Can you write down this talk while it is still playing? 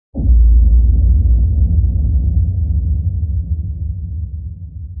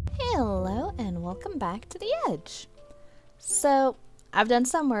welcome back to the edge. So, I've done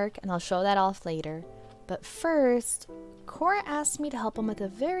some work, and I'll show that off later. But first, Cora asked me to help him with a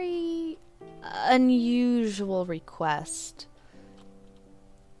very unusual request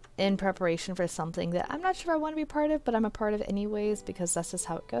in preparation for something that I'm not sure I want to be part of, but I'm a part of anyways because that's just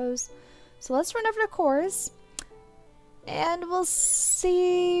how it goes. So let's run over to Cora's, and we'll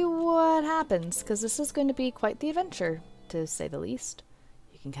see what happens, because this is going to be quite the adventure, to say the least.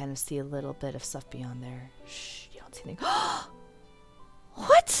 You can kind of see a little bit of stuff beyond there. Shh, you don't see anything.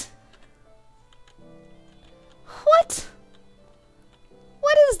 What? What?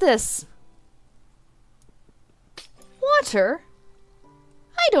 What is this? Water?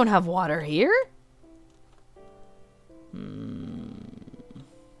 I don't have water here.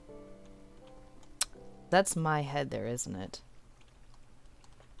 That's my head there, isn't it?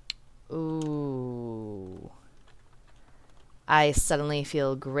 Ooh. I suddenly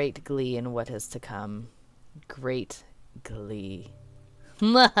feel great glee in what is to come. Great glee.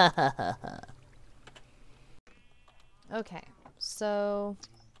 Okay, so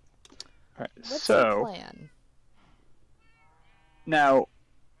Alright, what's so the plan? Now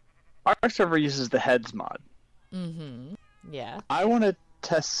our server uses the heads mod. Mm-hmm. Yeah. I want to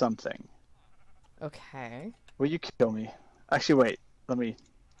test something. Okay. Will you kill me? Actually, wait. Let me.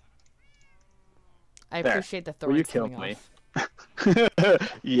 I There. appreciate the Will you thorns kill coming me? off.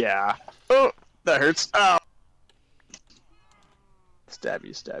 Yeah. Oh, that hurts. Oh. Stabby,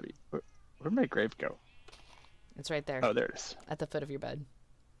 stabby. Where'd my grave go? It's right there. Oh, there it is. At the foot of your bed.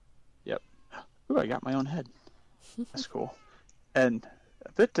 Yep. Ooh, I got my own head. That's cool. And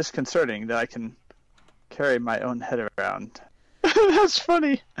a bit disconcerting that I can carry my own head around. That's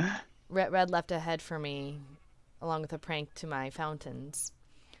funny. Red left a head for me, along with a prank to my fountains.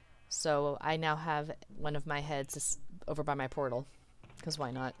 So I now have one of my heads over by my portal. Because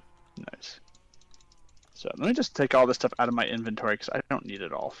why not? Nice. So let me just take all this stuff out of my inventory because I don't need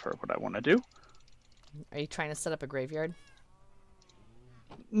it all for what I want to do. Are you trying to set up a graveyard?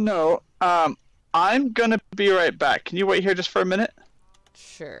 No, I'm gonna be right back. Can you wait here just for a minute?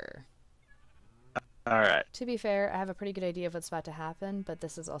 Sure. Alright. To be fair, I have a pretty good idea of what's about to happen, but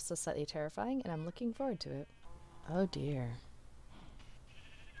this is also slightly terrifying, and I'm looking forward to it. Oh dear.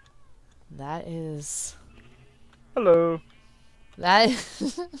 That is... Hello. That...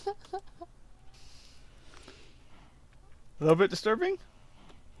 A little bit disturbing?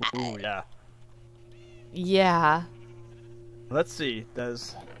 Ooh, yeah. Yeah. Let's see.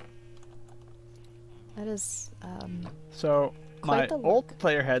 Does... That is, So, my quite the old look.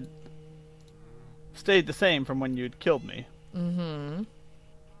 player head stayed the same from when you'd killed me. Mm-hmm.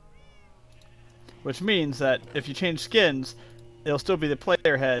 Which means that if you change skins, it'll still be the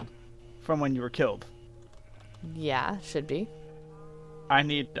player head from when you were killed. Yeah, should be. I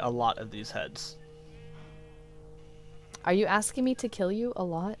need a lot of these heads. Are you asking me to kill you a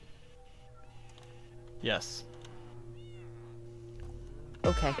lot? Yes.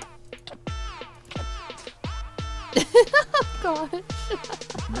 Okay. Gosh.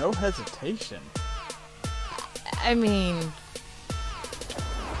 No hesitation. I mean...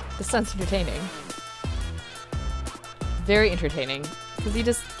 This sounds entertaining. Very entertaining. Because you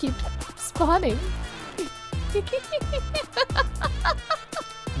just keep spawning.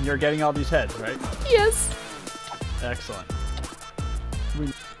 You're getting all these heads, right? Yes. Excellent.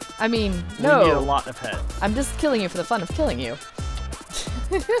 I mean, We no. need a lot of heads. I'm just killing you for the fun of killing you.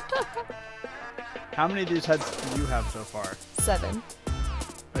 How many of these heads do you have so far? 7.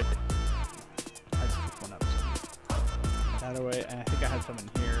 Wait. I just picked one up. That away, and I think I had some in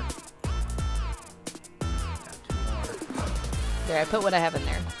here. Got 2 more. There, I put what I have in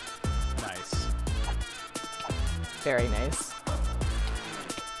there. Nice. Very nice.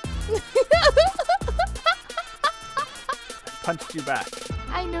 Punched you back.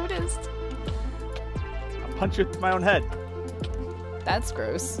 I noticed. I'll punch you with my own head. That's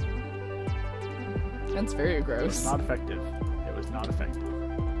gross. That's very It was gross. not effective. It was not effective.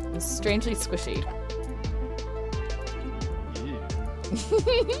 It's strangely squishy. Ew.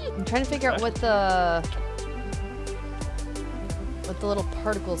 I'm trying to figure out what the little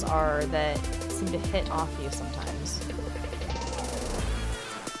particles are that seem to hit off you sometimes.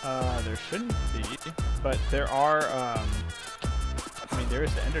 There shouldn't be, but there are, I mean, there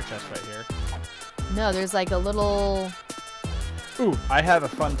is the ender chest right here. No, there's like a little Ooh, I have a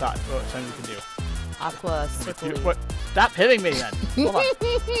fun thought. Oh, something you can do. aqua circle. What? Stop hitting me then! Hold on.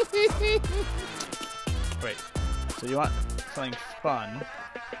 Wait. So you want something fun?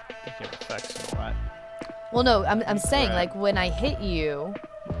 Thinking of effects and all that. Well, no, I'm saying Right. like when I hit you,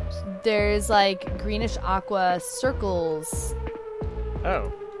 there's like greenish aqua circles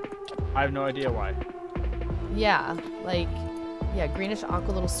Oh. I have no idea why. Yeah, like, yeah, greenish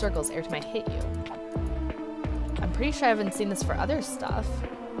aqua little circles every time I hit you. I'm pretty sure I haven't seen this for other stuff.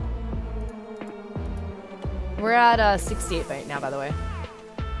 We're at 68 right now, by the way.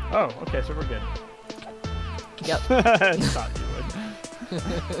 Oh, okay, so we're good. Yep. Thought you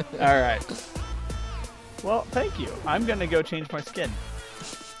would. All right. Well, thank you. I'm gonna go change my skin.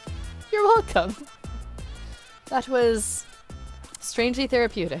 You're welcome. That was strangely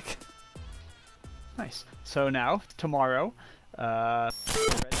therapeutic. Nice. So now, tomorrow, red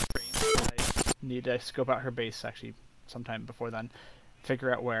screen. I need to scope out her base actually sometime before then,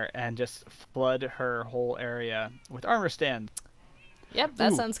 figure out where, and just flood her whole area with armor stand. Yep,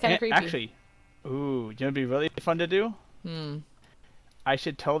 that sounds kind of creepy. Actually, you know what'd be really fun to do? I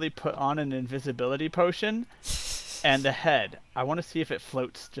should totally put on an invisibility potion and the head. I want to see if it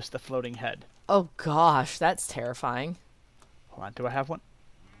floats, just the floating head. Oh gosh, that's terrifying. Hold on, do I have one?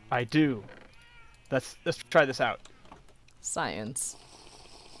 I do. Let's try this out. Science.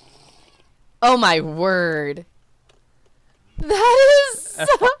 Oh my word. That is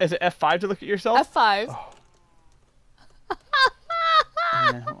Is it F5 to look at yourself? F5. Oh.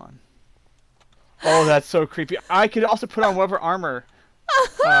 And then, hold on. Oh, that's so creepy. I could also put on whatever armor.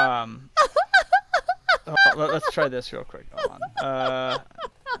 Let's try this real quick. Hold on.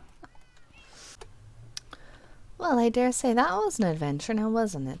 Well, I dare say that was an adventure now,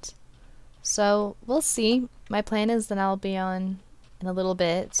 wasn't it? So, we'll see. My plan is that I'll be on in a little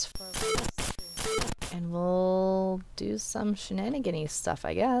bit. And we'll do some shenanigan-y stuff,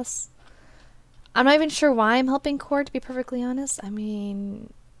 I guess. I'm not even sure why I'm helping Core, to be perfectly honest. I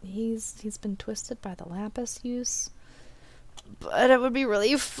mean, he's been twisted by the lapis use. But it would be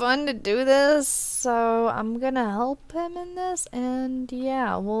really fun to do this, so I'm gonna help him in this, and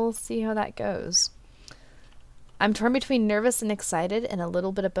yeah, we'll see how that goes. I'm torn between nervous and excited and a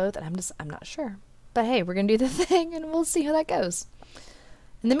little bit of both, and I'm not sure. But hey, we're gonna do the thing and we'll see how that goes.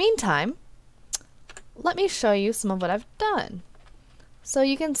 In the meantime, let me show you some of what I've done. So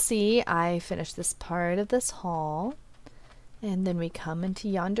you can see I finished this part of this hall, and then we come into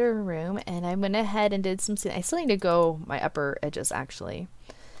yonder room, and I went ahead and did some, I still need to go my upper edges actually.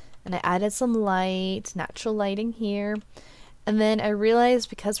 And I added some light, natural lighting here. And then I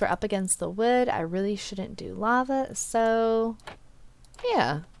realized because we're up against the wood, I really shouldn't do lava, so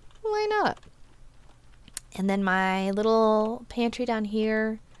yeah, why not? And then my little pantry down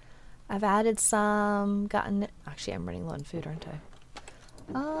here, I've added some, actually I'm running low on food, aren't I?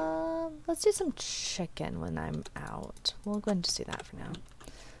 Let's do some chicken when I'm out. We'll go ahead and just do that for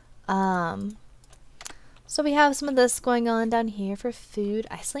now. So we have some of this going on down here for food.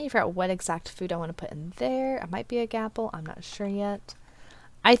 I still need to figure out what exact food I want to put in there. It might be a gapple. I'm not sure yet.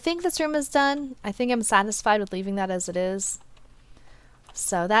 I think this room is done. I think I'm satisfied with leaving that as it is.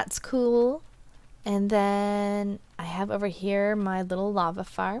 So that's cool. And then I have over here my little lava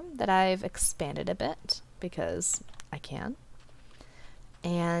farm that I've expanded a bit because I can.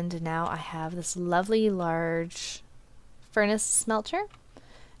 And now I have this lovely large furnace smelter.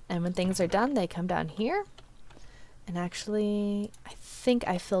 And when things are done, they come down here. And actually, I think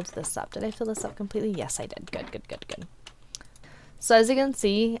I filled this up. Did I fill this up completely? Yes, I did. Good, good, good, good. So as you can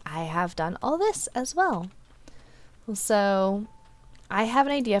see, I have done all this as well. So I have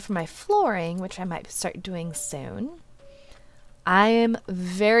an idea for my flooring, which I might start doing soon. I am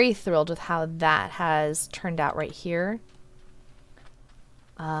very thrilled with how that has turned out right here.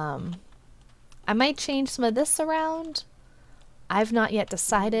 I might change some of this around. I've not yet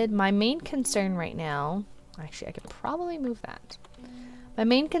decided. My main concern right now, actually I could probably move that. My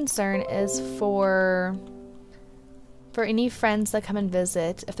main concern is for any friends that come and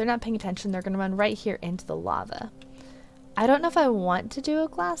visit, if they're not paying attention, they're going to run right here into the lava. I don't know if I want to do a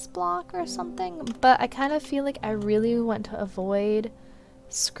glass block or something, but I kind of feel like I really want to avoid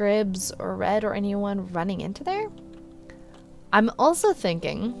Scribs or Red or anyone running into there. I'm also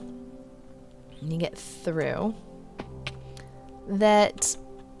thinking, when you get through, that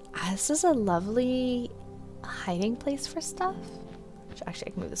this is a lovely hiding place for stuff. Which actually,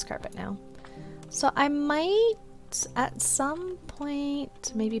 I can move this carpet now. So I might, at some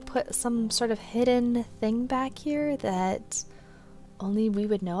point, maybe put some sort of hidden thing back here that only we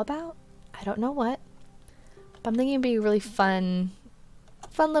would know about. I don't know what. But I'm thinking it'd be a really fun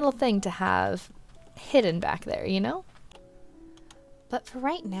little thing to have hidden back there, you know? But for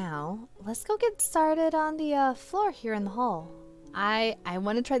right now, let's go get started on the floor here in the hall. I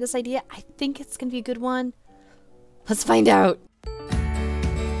want to try this idea. I think it's going to be a good one. Let's find out.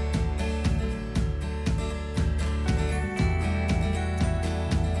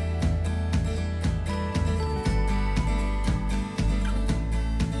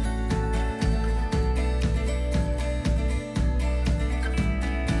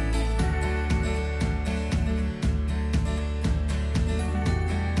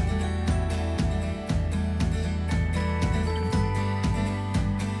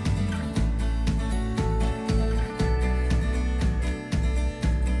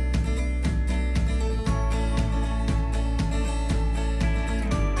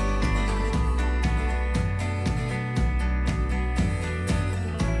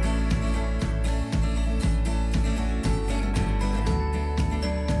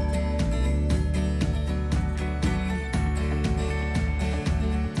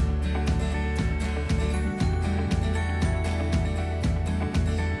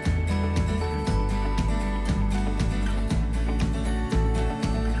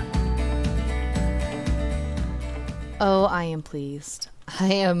 Oh, I am pleased. I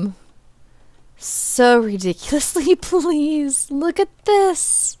am so ridiculously pleased. Look at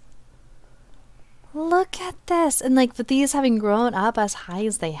this. Look at this. And like with these having grown up as high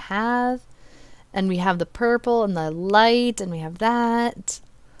as they have, and we have the purple and the light, and we have that.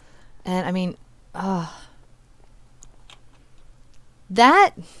 And I mean, oh.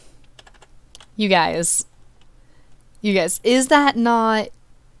 That, you guys, is that not,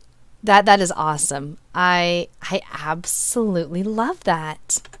 that is awesome. I absolutely love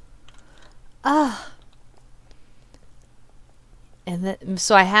that. Ah. And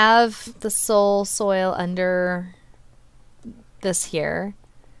so I have the soul soil under this here,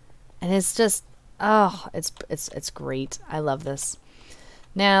 and it's just, oh, it's great. I love this.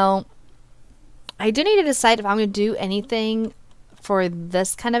 Now, I do need to decide if I'm going to do anything for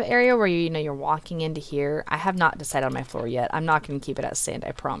this kind of area where you know you're walking into here. I have not decided on my floor yet. I'm not going to keep it as sand,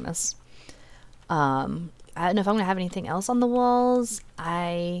 I promise. I don't know if I'm going to have anything else on the walls.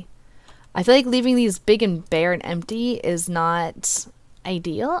 I feel like leaving these big and bare and empty is not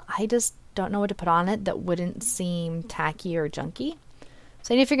ideal. I just don't know what to put on it that wouldn't seem tacky or junky.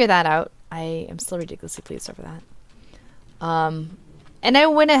 So I need to figure that out. I am still ridiculously pleased over that. And I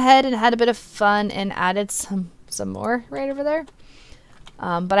went ahead and had a bit of fun and added some more right over there.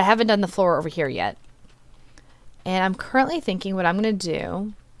 But I haven't done the floor over here yet. And I'm currently thinking what I'm going to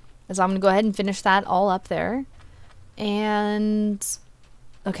do is I'm going to go ahead and finish that all up there. And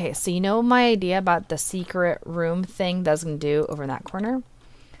okay, so you know my idea about the secret room thing that's going to do over in that corner?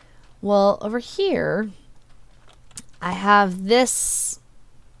 Well, over here, I have this.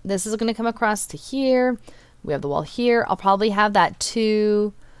 This is going to come across to here. We have the wall here. I'll probably have that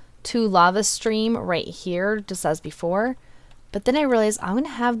two lava stream right here, just as before. But then I realized I'm going to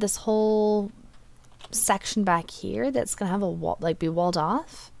have this whole section back here that's going to have a wall, like be walled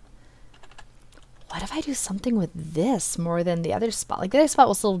off. What if I do something with this more than the other spot? Like the other spot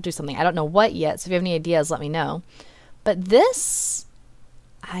will still do something. I don't know what yet, so if you have any ideas, let me know. But this,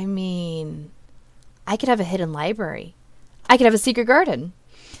 I mean, I could have a hidden library. I could have a secret garden.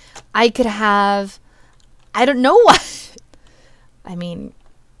 I could have, I don't know what. I mean,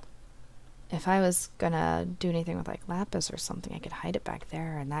 if I was gonna do anything with like lapis or something, I could hide it back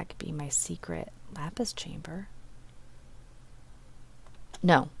there, and that could be my secret lapis chamber.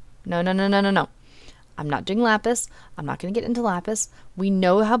 No. No, no, no, no, no, no. I'm not doing lapis. I'm not going to get into lapis. We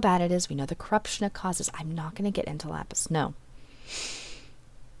know how bad it is. We know the corruption it causes. I'm not going to get into lapis. No.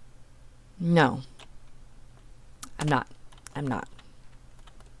 No. I'm not. I'm not.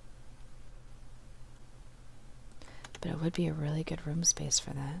 But it would be a really good room space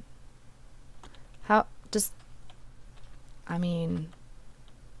for that. How, just, I mean,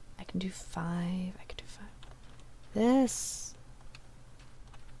 I can do 5. I could do 5. This.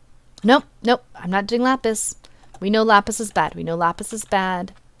 Nope, nope, I'm not doing lapis. We know lapis is bad. We know lapis is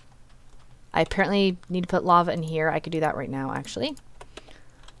bad. I apparently need to put lava in here. I could do that right now, actually.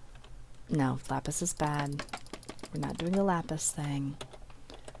 No, lapis is bad. We're not doing the lapis thing.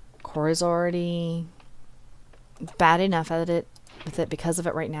 Core is already bad enough at it with it because of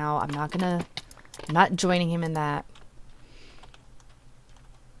it right now. I'm not joining him in that.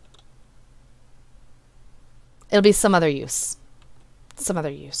 It'll be some other use. Some other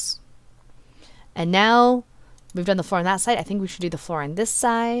use. And now we've done the floor on that side. I think we should do the floor on this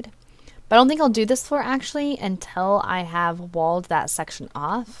side. But I don't think I'll do this floor actually until I have walled that section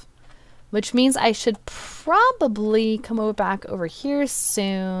off. Which means I should probably come back over here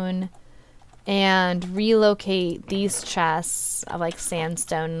soon and relocate these chests of like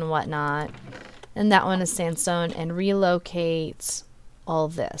sandstone and whatnot. And that one is sandstone, and relocate all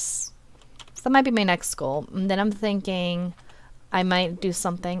this. So that might be my next goal. And then I'm thinking I might do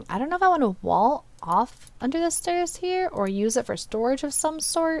something. I don't know if I want to wall off under the stairs here or use it for storage of some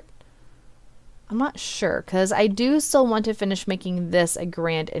sort. I'm not sure because I do still want to finish making this a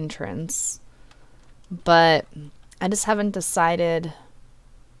grand entrance. But I just haven't decided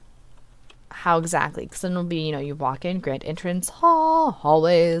how exactly. Because then it'll be, you know, you walk in, grand entrance,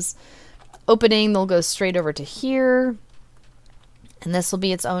 hallways. Opening, they'll go straight over to here. And this will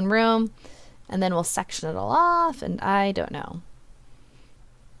be its own room. And then we'll section it all off, and I don't know.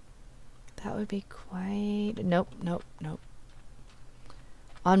 That would be quite... Nope, nope, nope.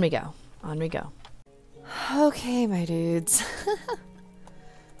 On we go. On we go. Okay, my dudes.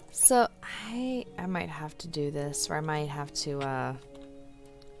 So, I might have to do this, or I might have to,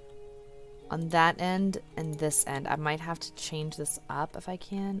 on that end and this end, I might have to change this up if I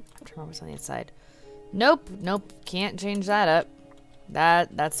can. I'm trying to remember what's on the inside. Nope, nope, can't change that up.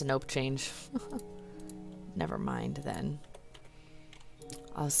 That's a nope change. Never mind then.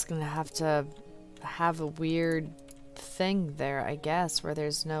 I was gonna have to have a weird thing there, I guess, where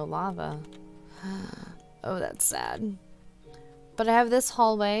there's no lava. Oh, that's sad. But I have this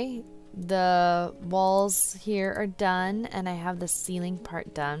hallway. The walls here are done, and I have the ceiling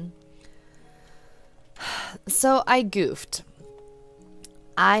part done. So I goofed.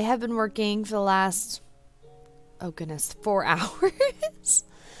 I have been working for the last, oh goodness, 4 hours.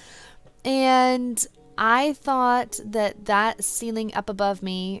 And I thought that that ceiling up above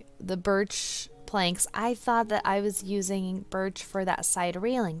me, the birch planks, I thought that I was using birch for that side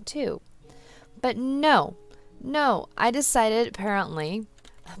railing too. But no, I decided apparently,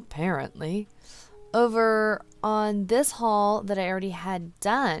 over on this hall that I already had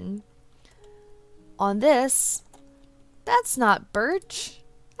done, on this, that's not birch.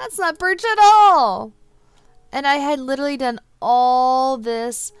 That's not birch at all. And I had literally done all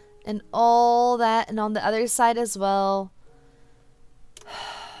this and all that, and on the other side as well.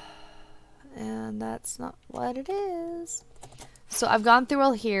 And that's not what it is. So I've gone through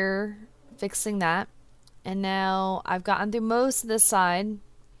all here, fixing that. And now I've gotten through most of this side.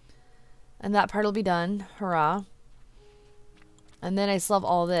 And that part will be done. Hurrah. And then I still have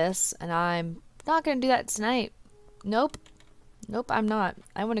all this. And I'm not going to do that tonight. Nope. Nope, I'm not.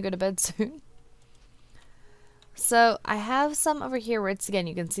 I want to go to bed soon. So I have some over here where it's, again,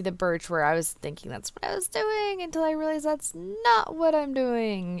 you can see the birch where I was thinking that's what I was doing until I realized that's not what I'm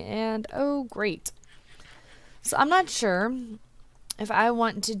doing. And oh, great. So I'm not sure if I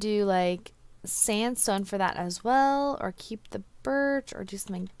want to do like sandstone for that as well, or keep the birch, or do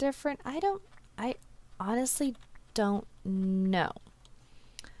something different. I honestly don't know.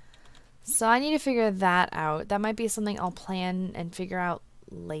 So I need to figure that out. That might be something I'll plan and figure out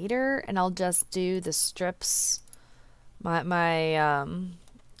later, and I'll just do the strips, my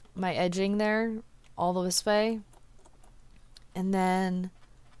edging there all this way. And then,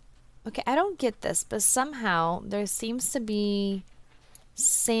 okay, I don't get this, but somehow there seems to be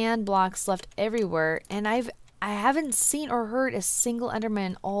sand blocks left everywhere, and I haven't seen or heard a single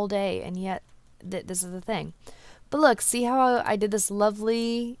Enderman all day, and yet this is the thing. But look, see how I did this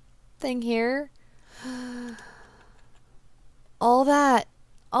lovely thing here? All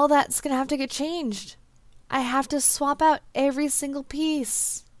that's gonna have to get changed. I have to swap out every single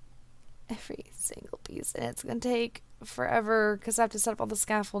piece. Every single piece, and it's gonna take forever because I have to set up all the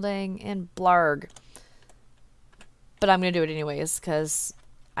scaffolding and blarg. But I'm gonna do it anyways because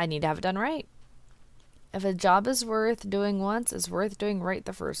I need to have it done right. If a job is worth doing once, it's worth doing right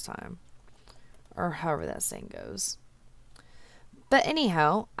the first time. Or however that saying goes. But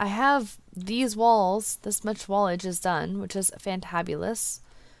anyhow, I have these walls, this much wallage is done, which is fantabulous,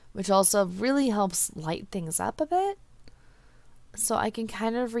 which also really helps light things up a bit. So I can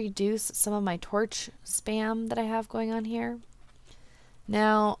kind of reduce some of my torch spam that I have going on here.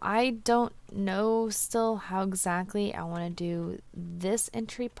 Now, I don't know still how exactly I want to do this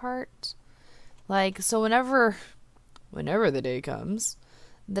entry part. Like, so whenever the day comes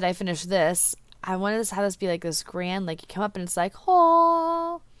that I finish this, I want to have this be like this grand, like you come up and it's like,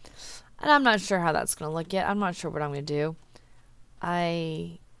 oh, and I'm not sure how that's going to look yet. I'm not sure what I'm going to do.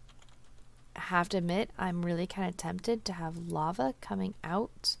 I have to admit, I'm really kind of tempted to have lava coming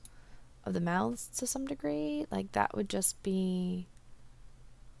out of the mouths to some degree. Like that would just be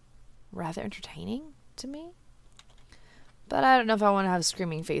rather entertaining to me. But I don't know if I want to have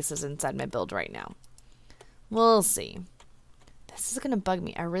screaming faces inside my build right now. We'll see. This is going to bug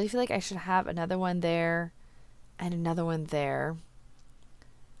me. I really feel like I should have another one there and another one there.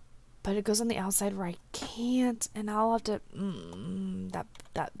 But it goes on the outside where I can't, and I'll have to,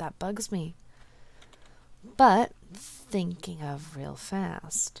 that bugs me. But thinking of real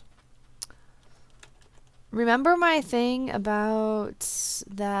fast. Remember my thing about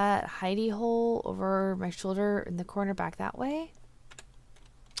that hidey hole over my shoulder in the corner back that way?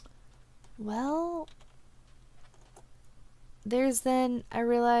 Well, there's then, I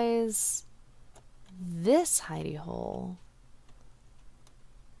realize, this hidey hole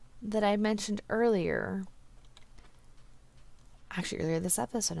that I mentioned earlier. Actually, earlier this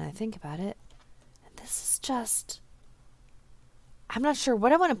episode, and I think about it. And this is just, I'm not sure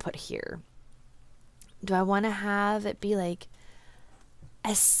what I want to put here. Do I want to have it be like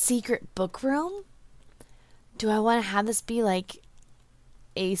a secret book room? Do I want to have this be like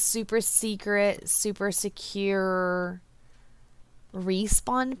a super secret, super secure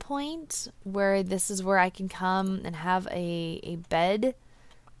respawn point where this is where I can come and have a bed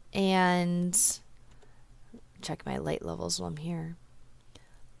and check my light levels while I'm here.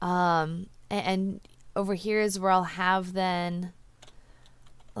 And over here is where I'll have then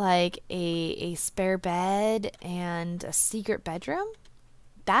like a spare bed and a secret bedroom.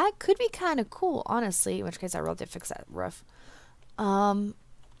 that could be kind of cool, honestly, in which case I really did fix that roof.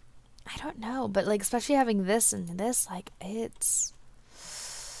 I don't know, but like, especially having this and this, like, it's,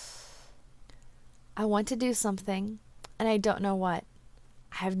 I want to do something and I don't know what.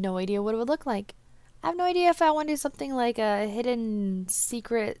 I have no idea what it would look like. I have no idea if I want to do something like a hidden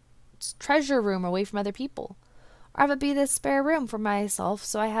secret treasure room away from other people, or have it be this spare room for myself,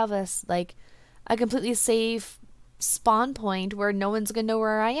 so I have this, like, a completely safe spawn point where no one's gonna know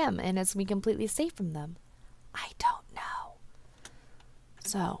where I am and it's gonna be completely safe from them. I don't know.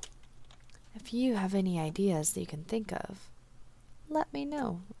 So if you have any ideas that you can think of, let me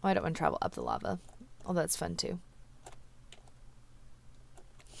know. Oh, I don't want to travel up the lava, although that's fun too.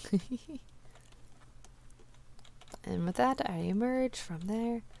 And with that, I emerge from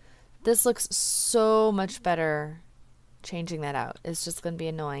there. This looks so much better. Changing that out is just going to be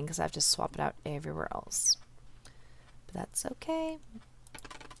annoying because I have to swap it out everywhere else. But that's okay.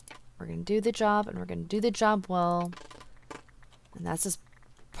 We're going to do the job, and we're going to do the job well. And that's just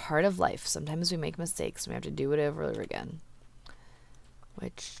part of life. Sometimes we make mistakes and we have to do it over and over again.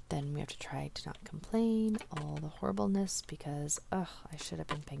 Which then we have to try to not complain all the horribleness because, ugh, I should have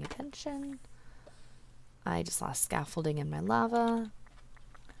been paying attention. I just lost scaffolding in my lava.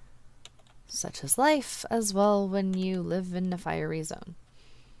 Such is life as well when you live in a fiery zone.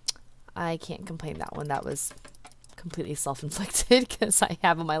 I can't complain that one. That was completely self-inflicted because I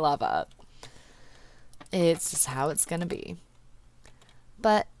have my lava up. It's just how it's gonna be.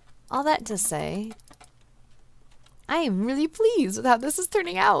 But all that to say, I am really pleased with how this is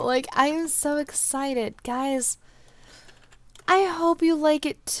turning out. Like, I am so excited. Guys, I hope you like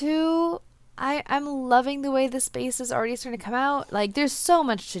it too. I'm loving the way the space is already starting to come out. Like, there's so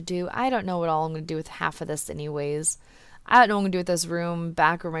much to do. I don't know what all I'm going to do with half of this anyways. I don't know what I'm going to do with this room,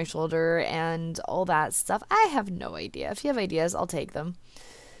 back over my shoulder, and all that stuff. I have no idea. If you have ideas, I'll take them.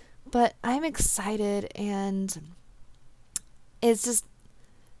 But I'm excited, and it's just,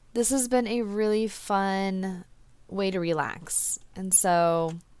 this has been a really fun way to relax. And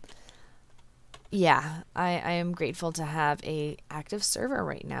so, yeah, I am grateful to have a active server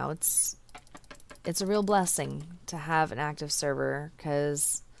right now. It's a real blessing to have an active server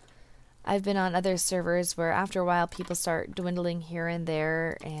because I've been on other servers where after a while people start dwindling here and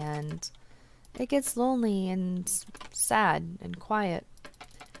there and it gets lonely and sad and quiet.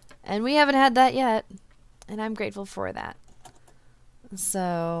 And we haven't had that yet, and I'm grateful for that.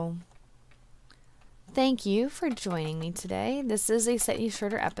 So, thank you for joining me today. This is a slightly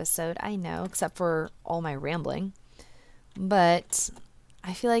shorter episode, I know, except for all my rambling. But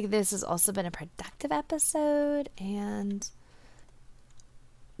I feel like this has also been a productive episode, and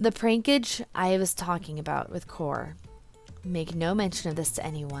the prankage I was talking about with Core. Make no mention of this to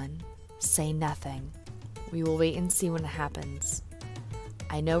anyone. Say nothing. We will wait and see when it happens.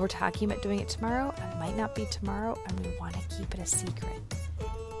 I know we're talking about doing it tomorrow. It might not be tomorrow, and we want to keep it a secret.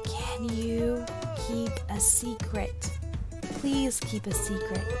 Can you keep a secret? Please keep a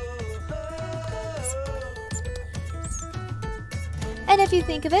secret. And if you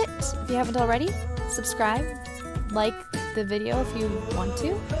think of it, if you haven't already, subscribe, like the video if you want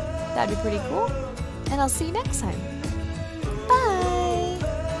to. That'd be pretty cool. And I'll see you next time.